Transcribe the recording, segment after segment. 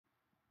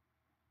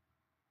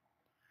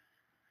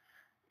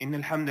إن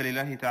الحمد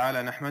لله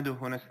تعالى نحمده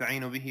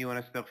ونستعين به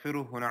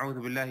ونستغفره ونعوذ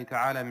بالله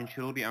تعالى من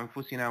شرور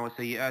أنفسنا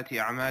وسيئات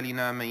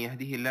أعمالنا من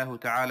يهده الله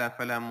تعالى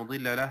فلا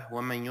مضل له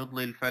ومن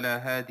يضلل فلا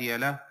هادي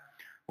له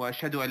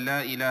وأشهد أن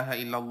لا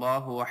إله إلا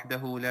الله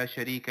وحده لا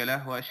شريك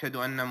له وأشهد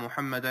أن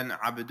محمدا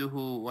عبده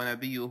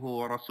ونبيه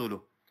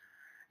ورسوله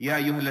يا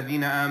أيها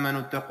الذين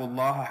آمنوا اتقوا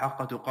الله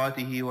حق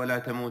تقاته ولا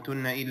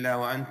تموتن إلا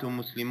وأنتم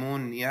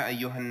مسلمون يا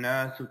أيها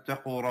الناس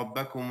اتقوا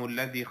ربكم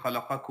الذي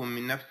خلقكم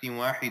من نفس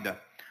واحدة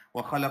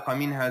وخلق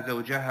منها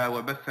زوجها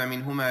وبث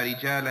منهما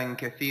رجالا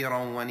كثيرا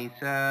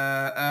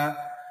ونساء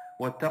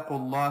واتقوا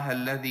الله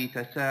الذي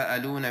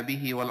تساءلون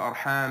به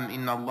والأرحام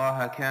إن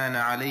الله كان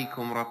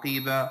عليكم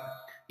رقيبا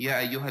يا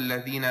أيها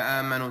الذين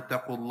آمنوا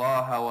اتقوا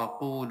الله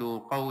وقولوا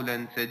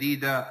قولا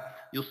سديدا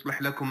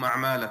يصلح لكم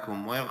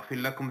أعمالكم ويغفر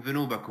لكم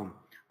ذنوبكم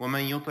ومن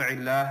يطع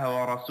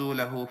الله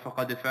ورسوله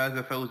فقد فاز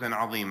فوزا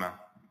عظيما.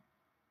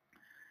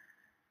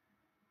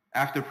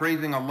 After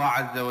praising Allah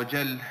Azza wa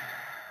Jal,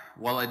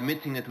 while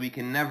admitting that we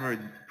can never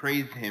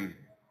praise Him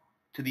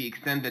to the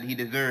extent that He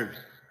deserves,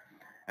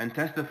 and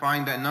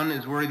testifying that none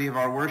is worthy of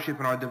our worship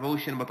and our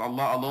devotion but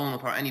Allah alone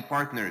without any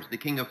partners, the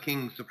King of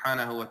Kings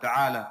subhanahu wa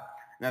ta'ala,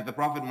 and that the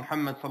Prophet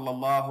Muhammad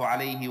sallallahu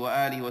alayhi wa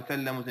alihi wa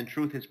sallam was in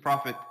truth His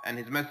Prophet and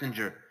His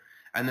Messenger,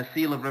 and the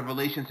seal of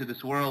revelation to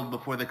this world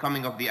before the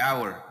coming of the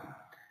hour.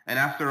 And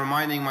after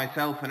reminding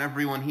myself and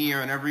everyone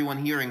here and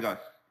everyone hearing us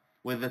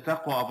with the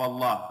taqwa of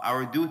Allah,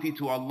 our duty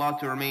to Allah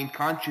to remain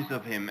conscious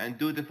of Him and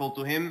dutiful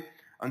to Him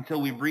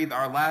until we breathe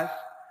our last,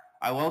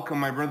 I welcome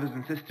my brothers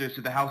and sisters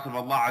to the house of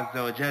Allah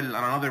Azza wa Jal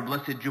on another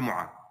blessed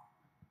Jumu'ah.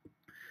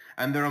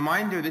 And the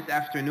reminder this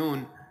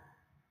afternoon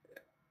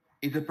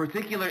is a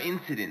particular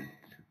incident,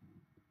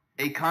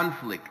 a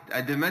conflict,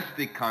 a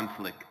domestic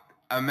conflict,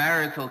 a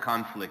marital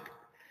conflict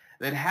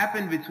that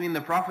happened between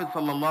the Prophet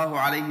sallallahu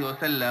alaihi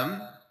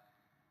wasallam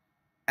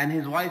and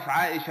his wife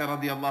Aisha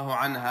radiallahu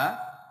anha,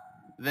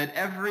 that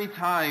every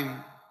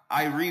time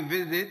I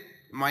revisit,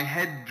 my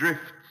head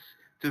drifts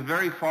to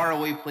very far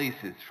away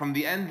places from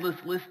the endless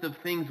list of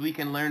things we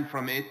can learn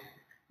from it,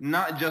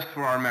 not just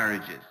for our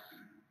marriages.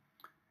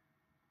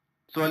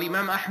 So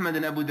Imam Ahmad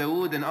and Abu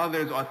Dawood and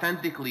others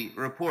authentically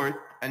report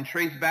and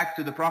trace back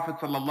to the Prophet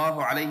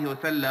sallallahu alaihi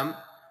wasallam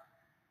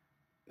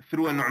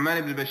through a Nu'man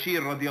ibn Bashir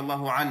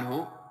radiallahu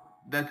anhu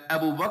that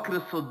Abu Bakr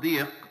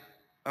as-Siddiq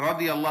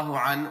radiallahu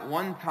anhu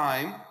one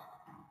time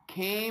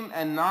came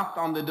and knocked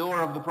on the door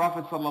of the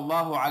Prophet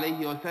sallallahu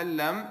alaihi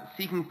wasallam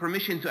seeking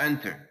permission to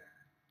enter.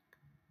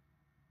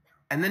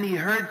 And then he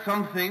heard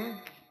something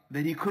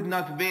that he could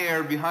not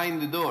bear behind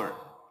the door,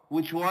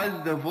 which was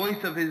the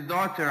voice of his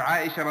daughter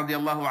Aisha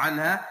radiallahu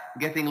anha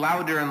getting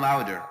louder and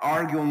louder,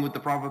 arguing with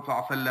the Prophet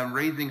sallallahu alaihi wasallam,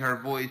 raising her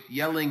voice,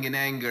 yelling in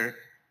anger.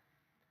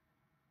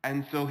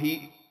 And so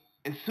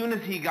as soon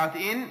as he got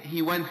in,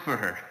 he went for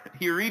her.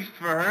 He reached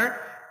for her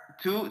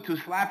to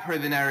slap her,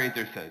 the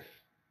narrator says.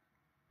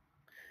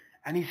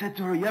 And he said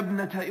to her,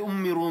 Yabnata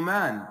Ummi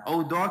Ruman,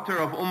 O daughter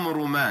of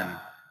Ruman.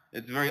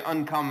 It's a very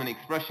uncommon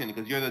expression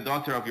because you're the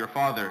daughter of your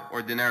father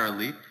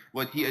ordinarily.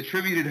 But he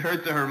attributed her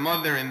to her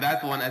mother in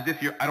that one as if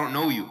I don't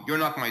know you. You're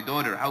not my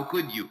daughter. How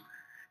could you?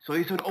 So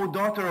he said, O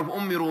daughter of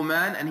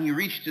Ruman, and he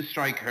reached to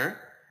strike her.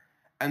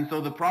 And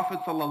so the Prophet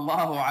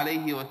sallallahu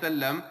alaihi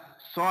wasallam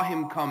saw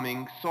him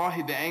coming, saw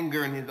the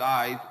anger in his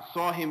eyes,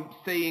 saw him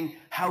saying,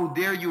 how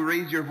dare you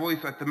raise your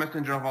voice at the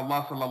Messenger of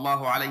Allah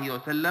sallallahu alaihi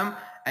wasallam,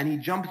 and he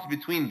jumps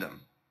between them.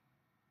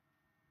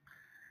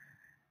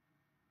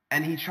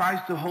 And he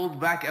tries to hold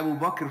back Abu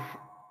Bakr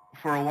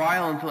for a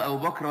while until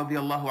Abu Bakr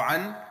radiallahu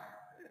anh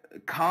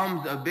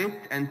calms a bit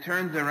and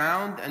turns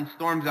around and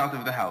storms out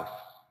of the house.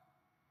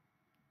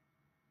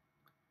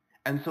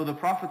 And so the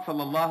Prophet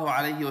sallallahu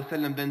alaihi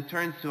wasallam then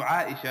turns to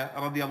Aisha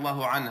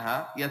radiallahu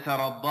anha,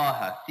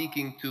 yataraddaha,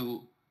 seeking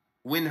to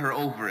win her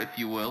over, if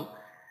you will.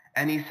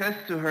 And he says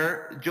to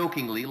her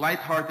jokingly,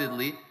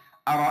 lightheartedly,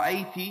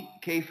 أَرَأَيْتِ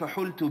كَيْفَ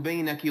حُلْتُ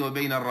بَيْنَكِ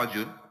وَبَيْنَ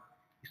الرَّجُلِ.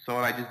 You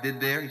saw what I just did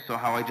there? You saw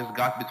how I just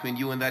got between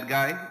you and that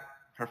guy,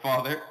 her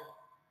father?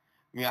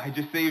 I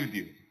just saved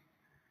you.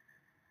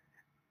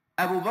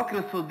 Abu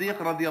Bakr as-Siddiq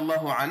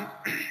radiallahu anh,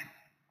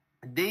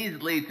 days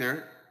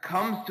later,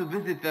 comes to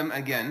visit them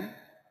again,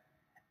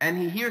 and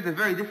he hears a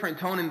very different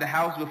tone in the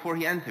house before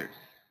he enters.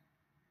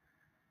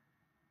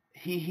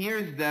 He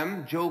hears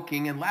them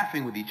joking and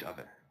laughing with each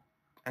other.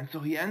 And so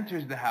he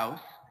enters the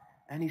house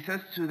and he says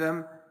to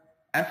them,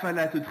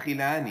 أَفَلَا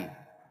تُدْخِلَانِ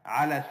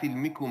عَلَى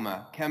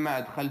سِلْمِكُمَا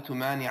كَمَا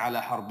أَدْخَلْتُمَانِ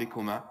عَلَى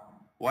حَرْبِكُمَا.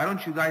 Why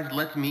don't you guys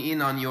let me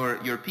in on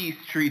your peace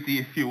treaty,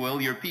 if you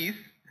will, your peace,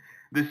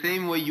 the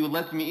same way you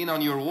let me in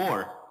on your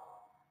war?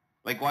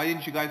 Like, why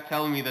didn't you guys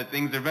tell me that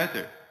things are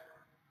better?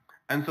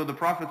 And so the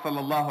Prophet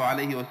sallallahu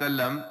alaihi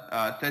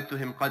wasallam said to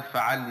him, قَدْ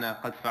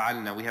فَعَلْنَا قَدْ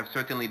فَعَلْنَا. We have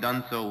certainly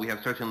done so, we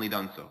have certainly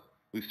done so.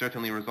 We've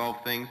certainly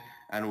resolved things,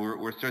 and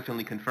we're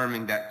certainly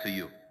confirming that to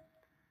you.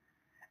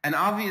 And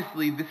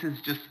obviously this is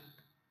just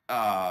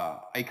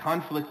a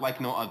conflict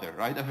like no other,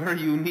 right? A very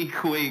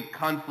unique way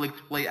conflicts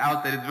play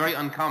out that is very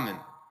uncommon.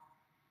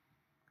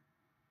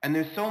 And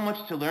there's so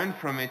much to learn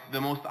from it. The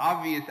most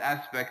obvious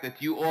aspect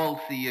that you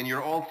all see and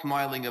you're all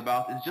smiling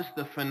about is just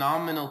the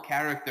phenomenal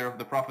character of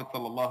the Prophet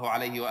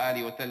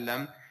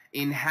ﷺ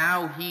in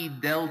how he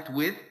dealt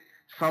with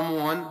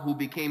someone who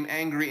became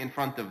angry in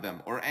front of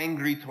them or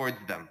angry towards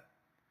them.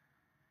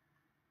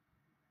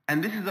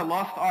 And this is a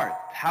lost art,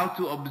 how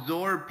to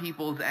absorb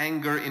people's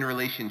anger in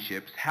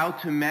relationships, how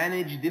to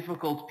manage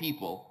difficult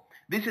people.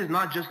 This is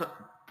not just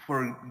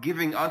for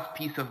giving us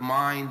peace of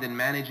mind and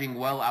managing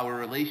well our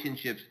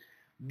relationships.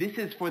 This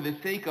is for the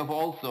sake of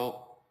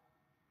also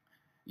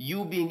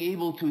you being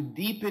able to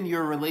deepen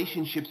your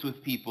relationships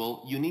with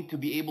people. You need to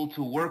be able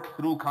to work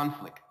through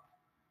conflict.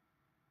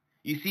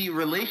 You see,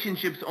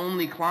 relationships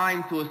only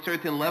climb to a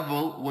certain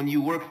level when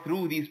you work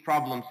through these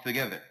problems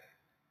together.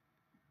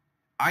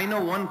 I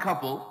know one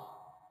couple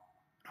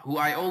who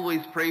I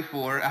always pray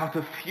for out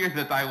of fear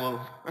that I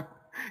will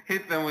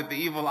hit them with the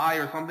evil eye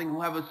or something,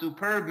 who have a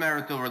superb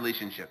marital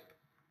relationship.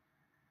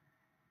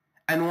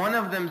 And one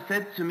of them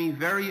said to me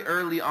very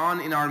early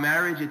on in our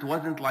marriage, it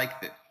wasn't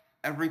like this.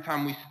 Every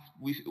time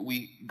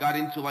we got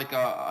into like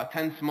a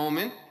tense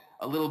moment,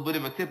 a little bit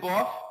of a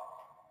tip-off,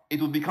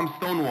 it would become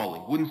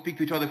stonewalling. Wouldn't speak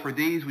to each other for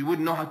days. We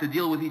wouldn't know how to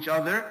deal with each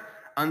other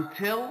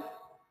until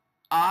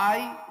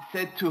I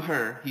said to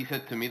her, he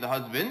said to me, the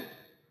husband,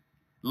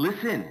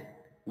 listen,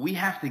 we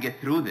have to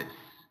get through this.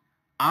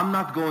 I'm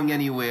not going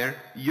anywhere.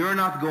 You're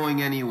not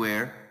going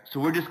anywhere. So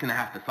we're just going to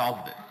have to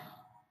solve this.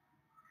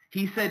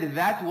 He said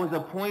that was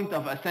a point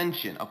of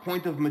ascension, a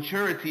point of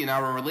maturity in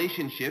our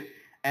relationship.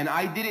 And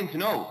I didn't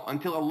know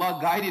until Allah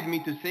guided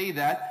me to say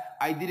that.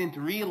 I didn't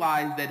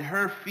realize that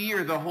her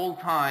fear the whole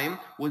time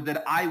was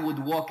that I would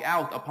walk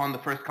out upon the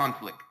first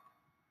conflict.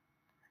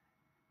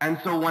 And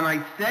so when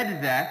I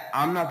said that,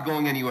 I'm not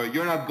going anywhere,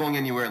 you're not going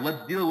anywhere,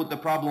 let's deal with the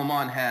problem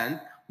on hand,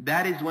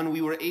 that is when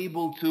we were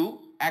able to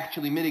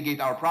actually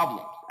mitigate our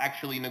problems,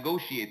 actually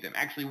negotiate them,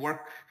 actually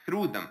work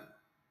through them.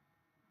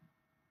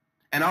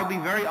 And I'll be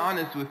very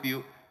honest with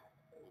you,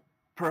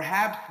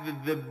 perhaps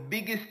the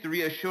biggest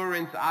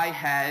reassurance I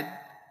had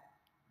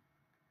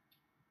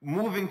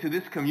moving to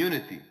this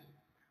community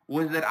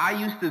was that I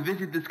used to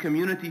visit this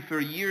community for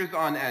years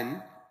on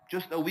end,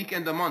 just a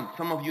weekend a month.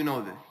 Some of you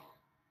know this.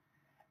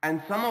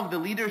 And some of the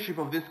leadership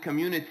of this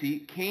community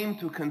came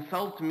to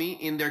consult me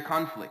in their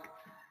conflict.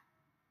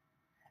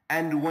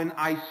 And when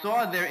I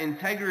saw their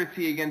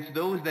integrity against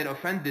those that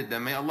offended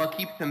them, may Allah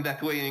keep them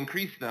that way and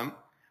increase them,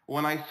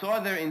 when I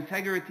saw their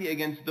integrity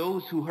against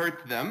those who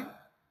hurt them,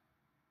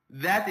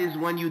 that is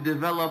when you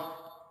develop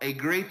a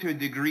greater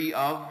degree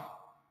of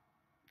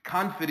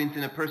confidence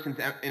in a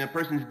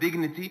person's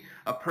dignity,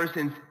 a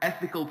person's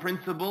ethical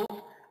principles,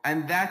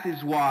 and that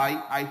is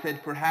why I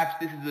said perhaps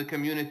this is a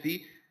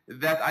community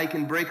that I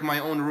can break my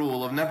own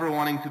rule of never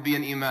wanting to be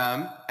an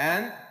imam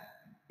and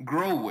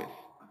grow with.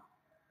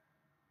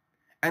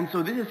 And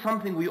so this is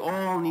something we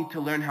all need to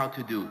learn how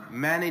to do.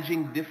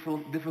 Managing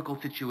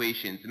difficult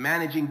situations,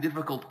 managing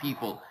difficult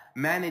people,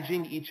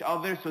 managing each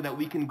other so that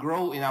we can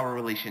grow in our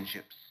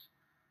relationships.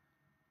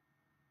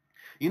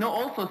 You know,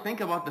 also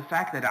think about the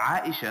fact that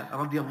Aisha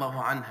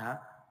radiallahu anha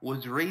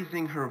was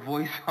raising her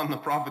voice on the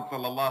Prophet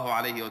sallallahu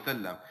alayhi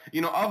wasallam. You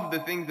know, of the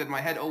things that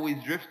my head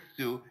always drifts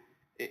to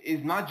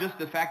is not just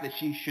the fact that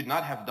she should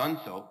not have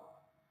done so,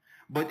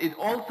 but it's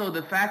also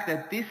the fact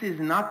that this is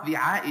not the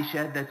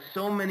Aisha that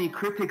so many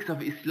critics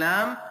of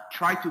Islam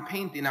try to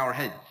paint in our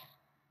heads.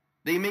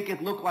 They make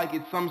it look like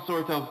it's some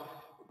sort of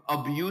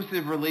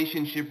abusive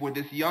relationship where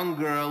this young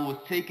girl was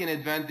taken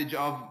advantage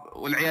of,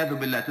 wal-'iyadhu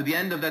billah, to the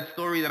end of that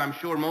story that I'm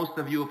sure most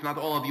of you, if not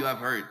all of you, have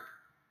heard.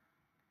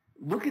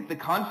 Look at the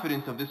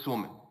confidence of this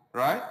woman,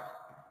 right?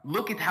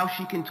 Look at how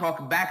she can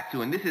talk back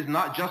to, and this is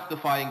not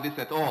justifying this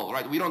at all,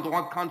 right? We don't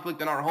want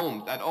conflict in our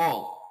homes at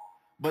all.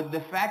 But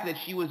the fact that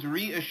she was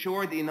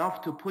reassured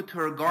enough to put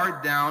her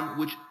guard down,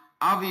 which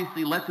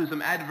obviously led to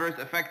some adverse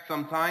effects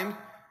sometimes,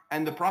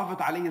 and the Prophet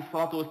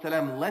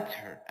ﷺ let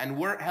her and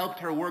helped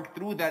her work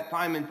through that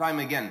time and time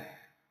again.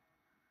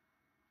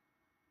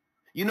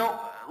 You know,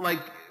 like,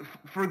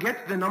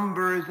 forget the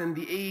numbers and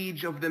the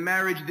age of the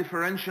marriage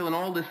differential and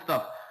all this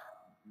stuff.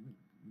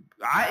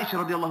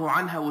 Aisha radiallahu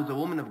anha was a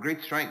woman of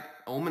great strength,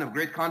 a woman of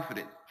great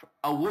confidence.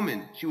 A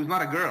woman, she was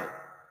not a girl.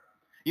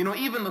 You know,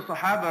 even the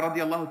Sahaba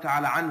radiallahu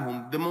ta'ala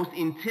anhum, the most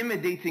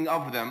intimidating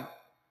of them,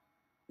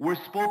 were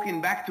spoken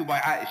back to by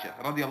Aisha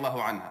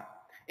radiallahu anha.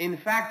 In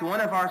fact,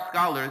 one of our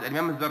scholars,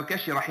 Imam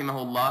al-Zarkashi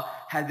rahimahullah,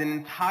 has an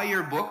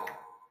entire book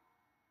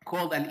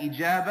called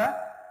Al-Ijaba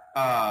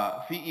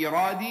fi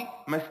iradi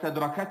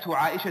mastadrakathu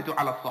Aishatu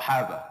ala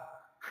al-Sahaba.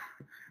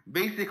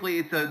 Basically,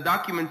 it's a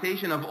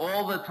documentation of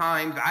all the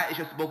times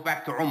Aisha spoke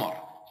back to Umar,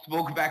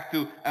 spoke back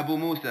to Abu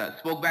Musa,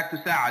 spoke back to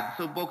Sa'ad,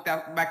 spoke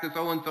back to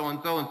so-and-so and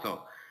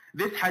so-and-so.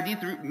 This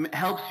hadith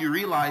helps you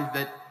realize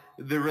that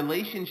the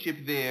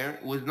relationship there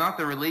was not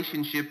the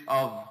relationship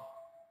of,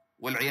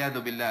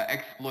 wal-'iyadhu billah,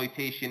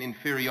 exploitation,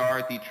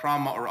 inferiority,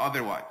 trauma, or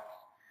otherwise.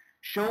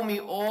 Show me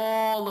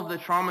all of the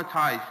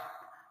traumatized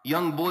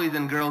young boys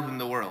and girls in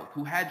the world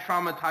who had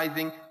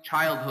traumatizing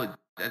childhoods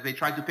as they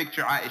try to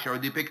picture Aisha or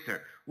depict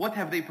her. What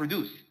have they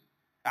produced?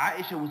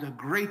 Aisha was a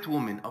great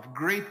woman of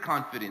great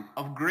confidence,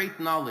 of great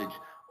knowledge,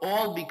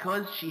 all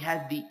because she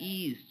had the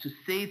ease to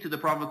say to the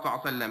Prophet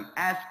ﷺ,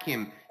 ask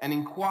him and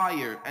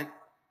inquire, and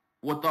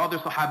what the other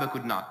Sahaba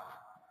could not.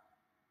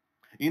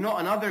 You know,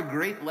 another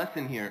great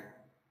lesson here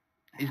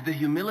is the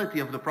humility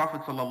of the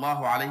Prophet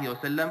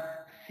ﷺ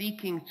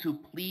seeking to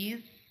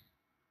please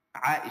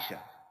Aisha.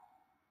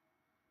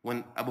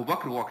 When Abu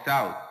Bakr walks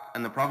out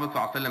and the Prophet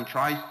ﷺ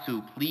tries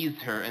to please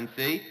her and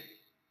say,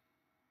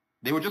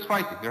 they were just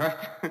fighting, right?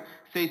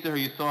 Say to her,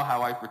 you saw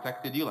how I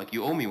protected you, like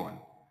you owe me one.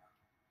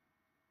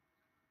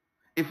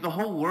 If the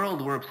whole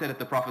world were upset at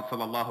the Prophet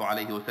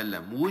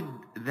ﷺ, would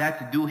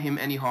that do him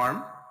any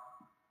harm?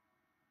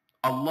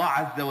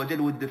 Allah Azza wa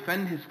Jal would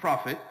defend his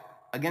Prophet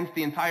against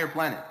the entire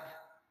planet.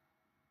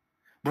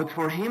 But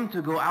for him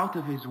to go out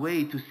of his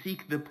way to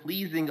seek the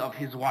pleasing of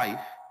his wife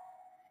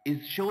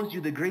shows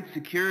you the great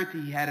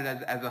security he had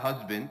as a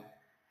husband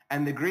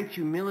and the great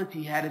humility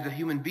he had as a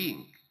human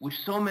being, which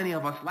so many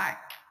of us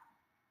lack.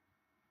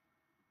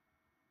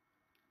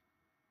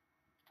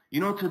 You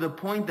know, to the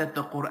point that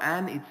the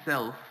Quran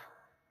itself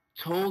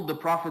told the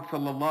Prophet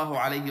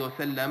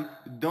ﷺ,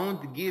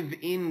 don't give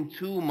in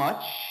too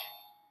much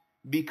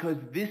because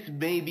this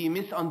may be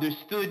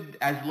misunderstood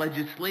as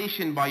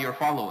legislation by your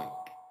following.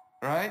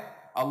 Right?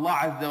 Allah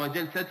Azza wa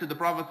Jal said to the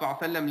Prophet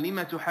ﷺ,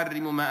 لِمَ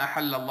تُحَرِّمُ مَا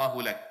أَحَلَّ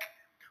اللَّهُ لَكَ.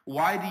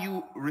 Why do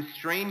you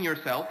restrain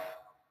yourself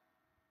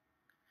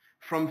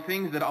from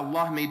things that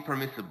Allah made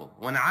permissible?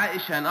 When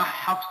Aisha and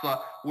Hafsa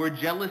were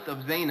jealous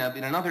of Zainab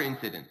in another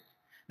incident,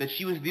 that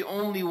she was the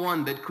only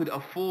one that could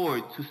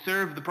afford to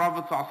serve the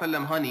Prophet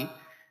ﷺ honey,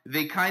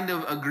 they kind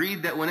of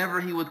agreed that whenever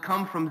he would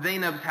come from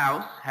Zainab's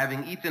house,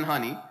 having eaten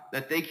honey,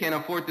 that they can't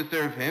afford to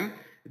serve him,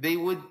 they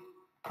would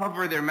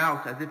cover their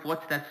mouths as if,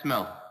 what's that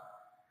smell?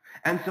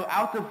 And so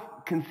out of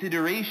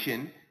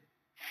consideration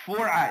for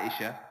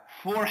Aisha,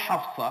 for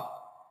Hafsa,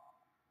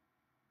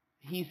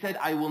 he said,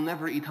 I will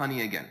never eat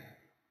honey again.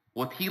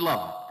 What he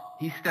loved,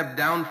 he stepped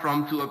down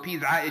from to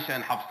appease Aisha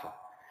and Hafsa.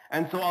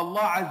 And so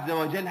Allah Azza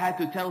wa Jal had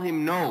to tell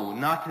him, no,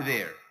 not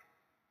there.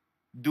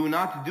 Do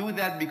not do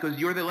that because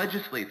you're the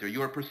legislator.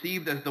 You are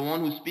perceived as the one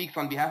who speaks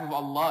on behalf of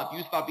Allah. If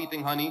you stop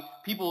eating honey,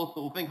 people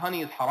will think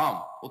honey is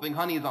haram, will think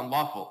honey is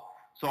unlawful.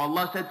 So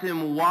Allah said to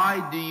him,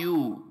 why do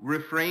you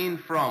refrain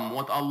from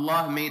what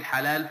Allah made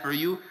halal for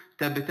you?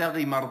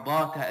 تَبْتَغِي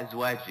مَرْضَاتَ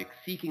أَزْوَاجِكَ,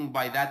 seeking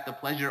by that the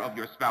pleasure of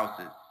your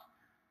spouses.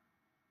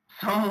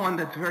 Someone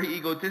that's very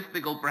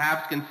egotistical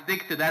perhaps can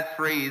stick to that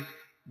phrase,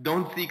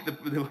 don't seek the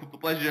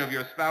pleasure of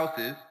your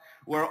spouses,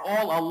 where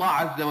all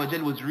Allah Azza wa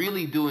Jal was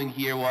really doing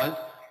here was,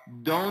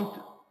 don't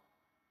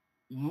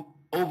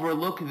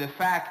overlook the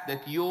fact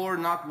that you're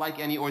not like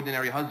any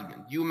ordinary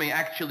husband. You may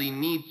actually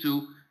need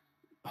to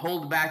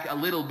hold back a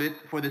little bit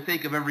for the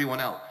sake of everyone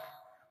else.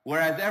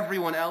 Whereas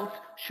everyone else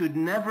should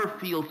never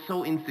feel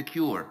so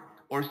insecure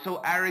or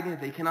so arrogant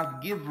they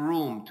cannot give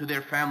room to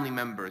their family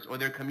members or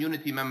their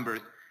community members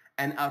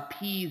and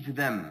appease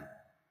them,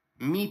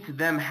 meet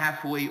them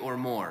halfway or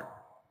more.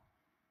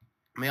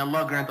 May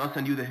Allah grant us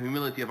and you the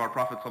humility of our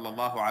Prophet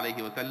sallallahu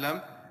alayhi wa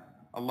sallam.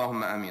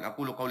 Allahumma ameen.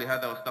 أقول قولي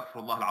هذا واستغفر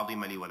الله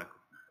العظيم لي ولكم.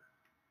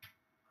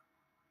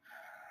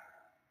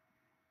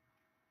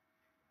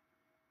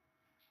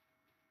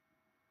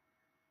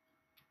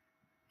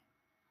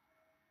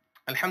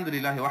 الحمد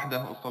لله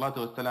وحده والصلاة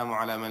والسلام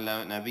على من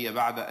لا نبي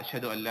بعد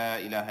أشهد أن لا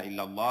إله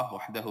إلا الله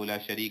وحده لا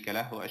شريك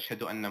له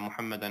وأشهد أن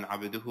محمدا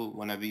عبده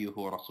ونبيه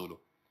ورسوله.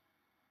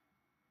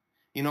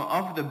 You know,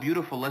 of the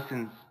beautiful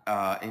lessons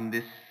in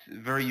this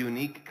very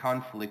unique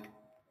conflict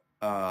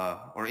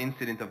or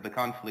incident of the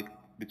conflict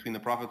between the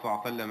Prophet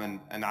ﷺ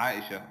and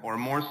Aisha, or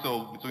more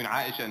so between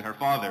Aisha and her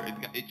father,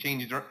 it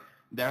changed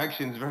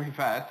directions very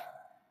fast,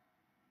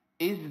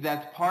 is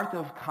that part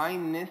of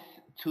kindness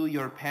to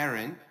your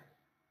parents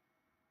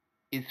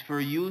is for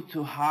you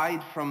to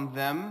hide from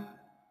them,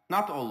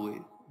 not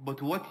always,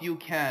 but what you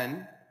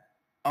can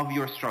of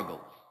your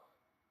struggles.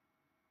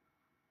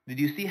 Did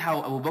you see how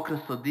Abu Bakr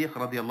as-Siddiq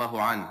radiallahu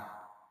anhu,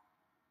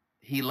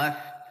 he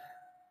left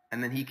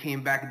and then he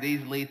came back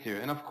days later.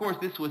 And of course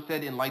this was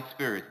said in light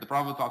spirits. The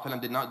Prophet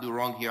ﷺ did not do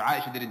wrong here.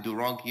 Aisha didn't do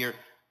wrong here,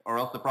 or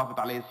else the Prophet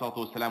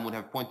ﷺ would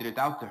have pointed it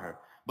out to her.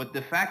 But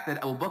the fact that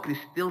Abu Bakr is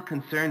still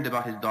concerned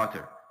about his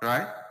daughter,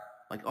 right?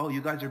 Like, oh,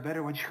 you guys are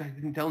better, why you guys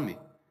didn't tell me?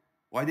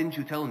 Why didn't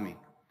you tell me?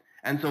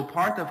 And so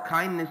part of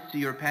kindness to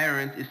your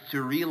parents is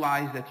to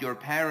realize that your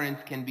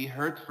parents can be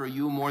hurt for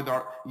you more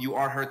than you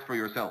are hurt for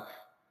yourself.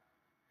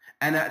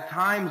 And at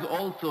times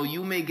also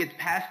you may get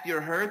past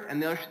your hurt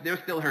and they're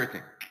still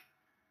hurting.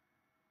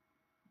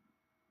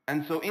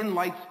 And so in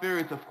light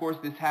spirits, of course,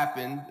 this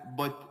happened,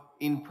 but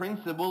in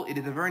principle, it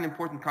is a very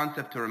important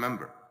concept to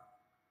remember.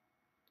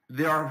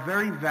 There are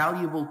very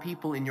valuable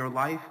people in your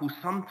life who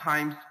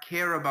sometimes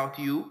care about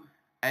you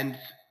and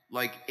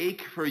like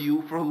ache for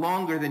you for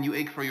longer than you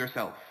ache for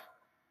yourself.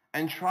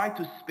 And try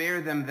to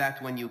spare them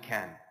that when you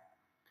can.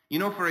 You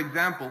know, for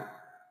example,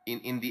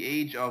 in the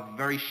age of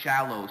very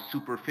shallow,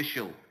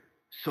 superficial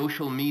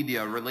social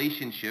media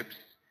relationships,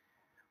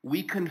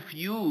 we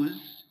confuse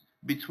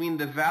between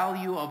the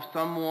value of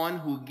someone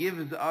who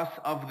gives us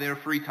of their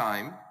free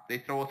time. They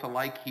throw us a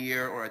like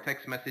here or a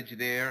text message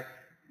there,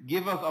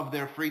 give us of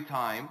their free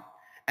time,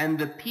 and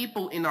the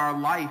people in our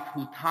life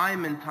who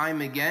time and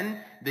time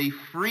again, they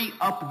free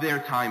up their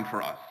time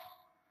for us.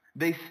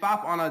 They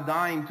stop on a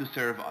dime to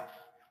serve us.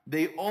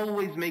 They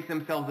always make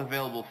themselves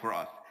available for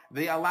us.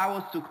 They allow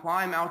us to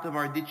climb out of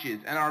our ditches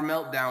and our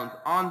meltdowns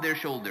on their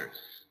shoulders.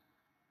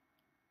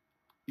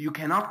 You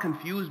cannot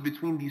confuse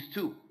between these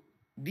two.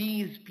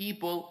 These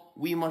people,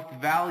 we must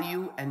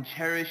value and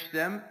cherish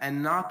them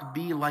and not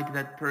be like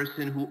that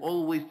person who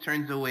always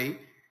turns away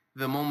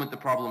the moment the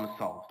problem is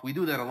solved. We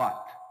do that a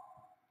lot.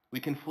 We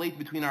conflate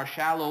between our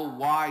shallow,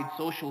 wide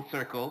social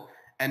circle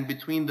and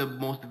between the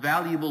most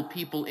valuable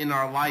people in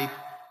our life,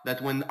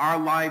 that when our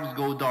lives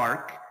go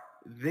dark,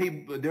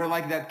 they're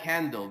like that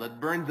candle that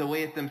burns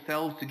away at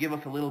themselves to give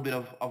us a little bit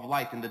of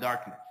light in the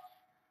darkness.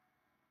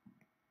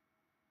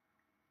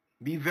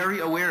 Be very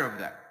aware of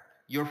that.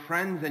 Your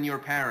friends and your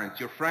parents,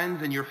 your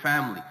friends and your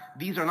family,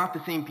 these are not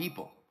the same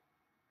people.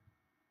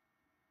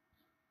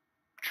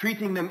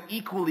 Treating them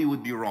equally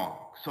would be wrong.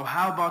 So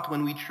how about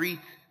when we treat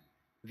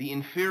the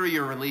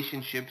inferior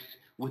relationships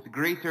with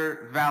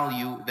greater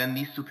value than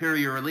these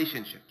superior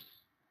relationships?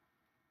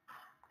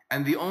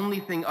 And the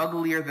only thing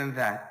uglier than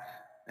that,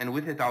 and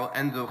with it I'll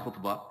end the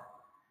khutbah,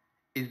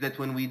 is that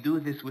when we do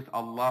this with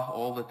Allah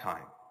all the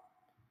time,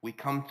 we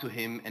come to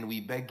Him and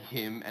we beg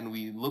Him and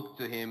we look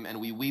to Him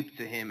and we weep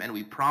to Him and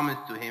we promise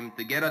to Him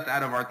to get us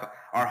out of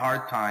our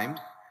hard times,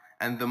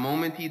 and the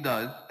moment He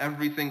does,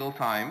 every single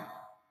time,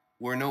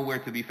 we're nowhere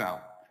to be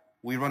found.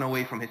 We run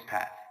away from His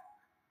path.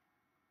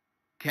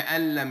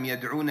 كَأَن لَّمْ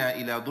يَدْعُنَا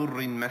إِلَى ضُرٍّ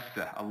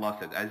مَسَّهُ, Allah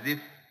said, as if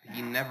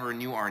He never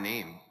knew our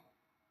name.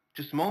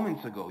 Just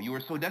moments ago, you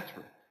were so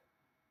desperate.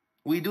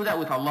 We do that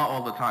with Allah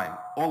all the time,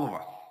 all of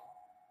us.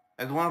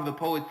 As one of the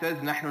poets says,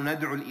 نَحْنُ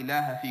نَدْعُ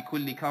الْإِلَهَ فِي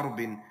كُلِّ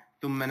كَرْبٍ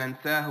ثُمَّ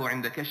نَنْسَاهُ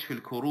عِنْدَ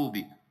كَشْفِ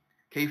الْكُرُوبِ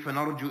كَيْفَ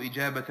نَرْجُ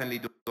إِجَابَةً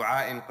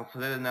لِدُعَاءٍ قَدْ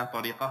صَدَدْنَا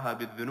طَرِيقَهَا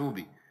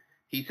بِالذُّنُوبِ.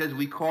 He says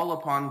we call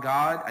upon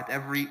God at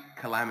every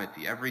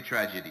calamity, every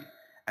tragedy,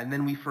 and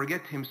then we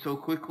forget Him so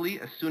quickly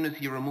as soon as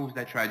He removes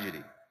that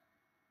tragedy.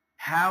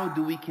 How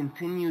do we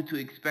continue to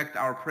expect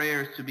our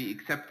prayers to be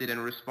accepted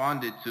and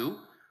responded to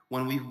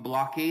when we've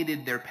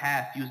blockaded their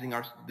path using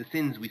the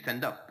sins we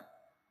send up?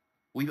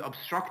 We've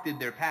obstructed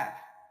their path.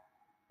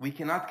 We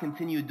cannot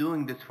continue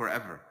doing this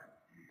forever.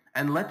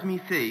 And let me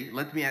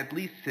at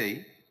least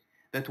say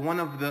that one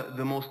of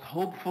the most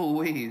hopeful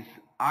ways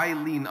I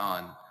lean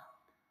on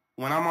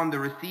when I'm on the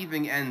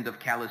receiving end of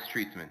callous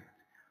treatment,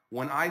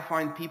 when I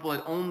find people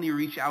that only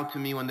reach out to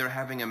me when they're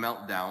having a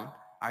meltdown,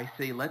 I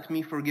say, let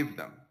me forgive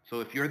them. So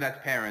if you're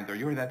that parent or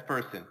you're that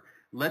person,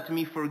 let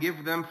me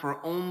forgive them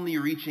for only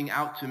reaching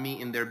out to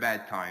me in their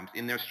bad times,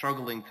 in their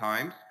struggling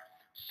times,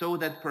 so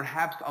that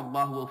perhaps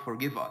Allah will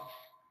forgive us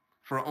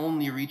for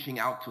only reaching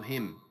out to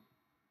Him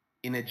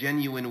in a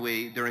genuine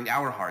way during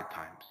our hard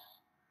times.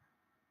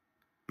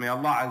 May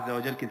Allah Azza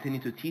wa Jal continue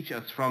to teach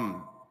us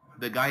from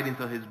the guidance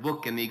of His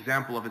book and the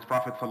example of His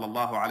Prophet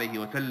sallallahu alaihi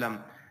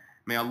wasallam.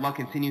 May Allah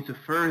continue to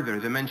further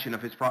the mention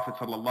of His Prophet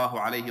sallallahu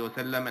alaihi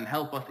wasallam and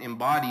help us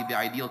embody the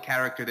ideal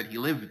character that he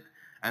lived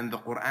and the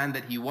Quran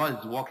that he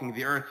was walking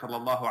the earth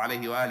sallallahu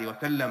alaihi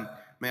wasallam.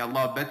 May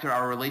Allah better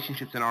our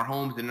relationships in our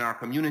homes and in our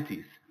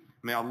communities.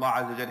 May Allah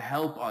Azza wa Jal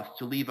help us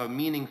to leave a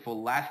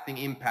meaningful, lasting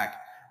impact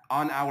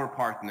on our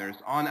partners,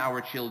 on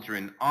our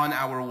children, on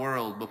our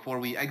world before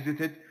we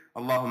exit it.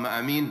 Allahumma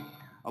ameen.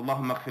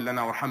 اللهم اغفر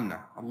لنا وارحمنا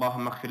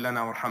اللهم اغفر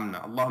لنا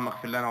وارحمنا اللهم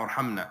اغفر لنا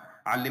وارحمنا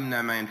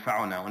علمنا ما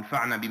ينفعنا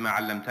وانفعنا بما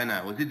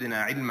علمتنا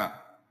وزدنا علما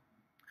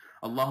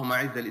اللهم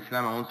اعز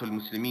الإسلام وانصر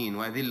المسلمين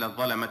وأذل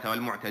الظلمة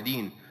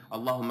والمعتدين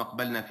اللهم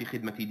اقبلنا في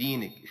خدمة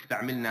دينك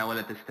استعملنا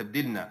ولا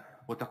تستبدلنا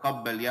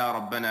وتقبل يا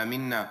ربنا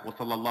منا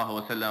وصلى الله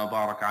وسلم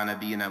وبارك على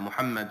نبينا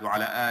محمد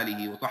وعلى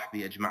آله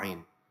وصحبه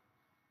أجمعين.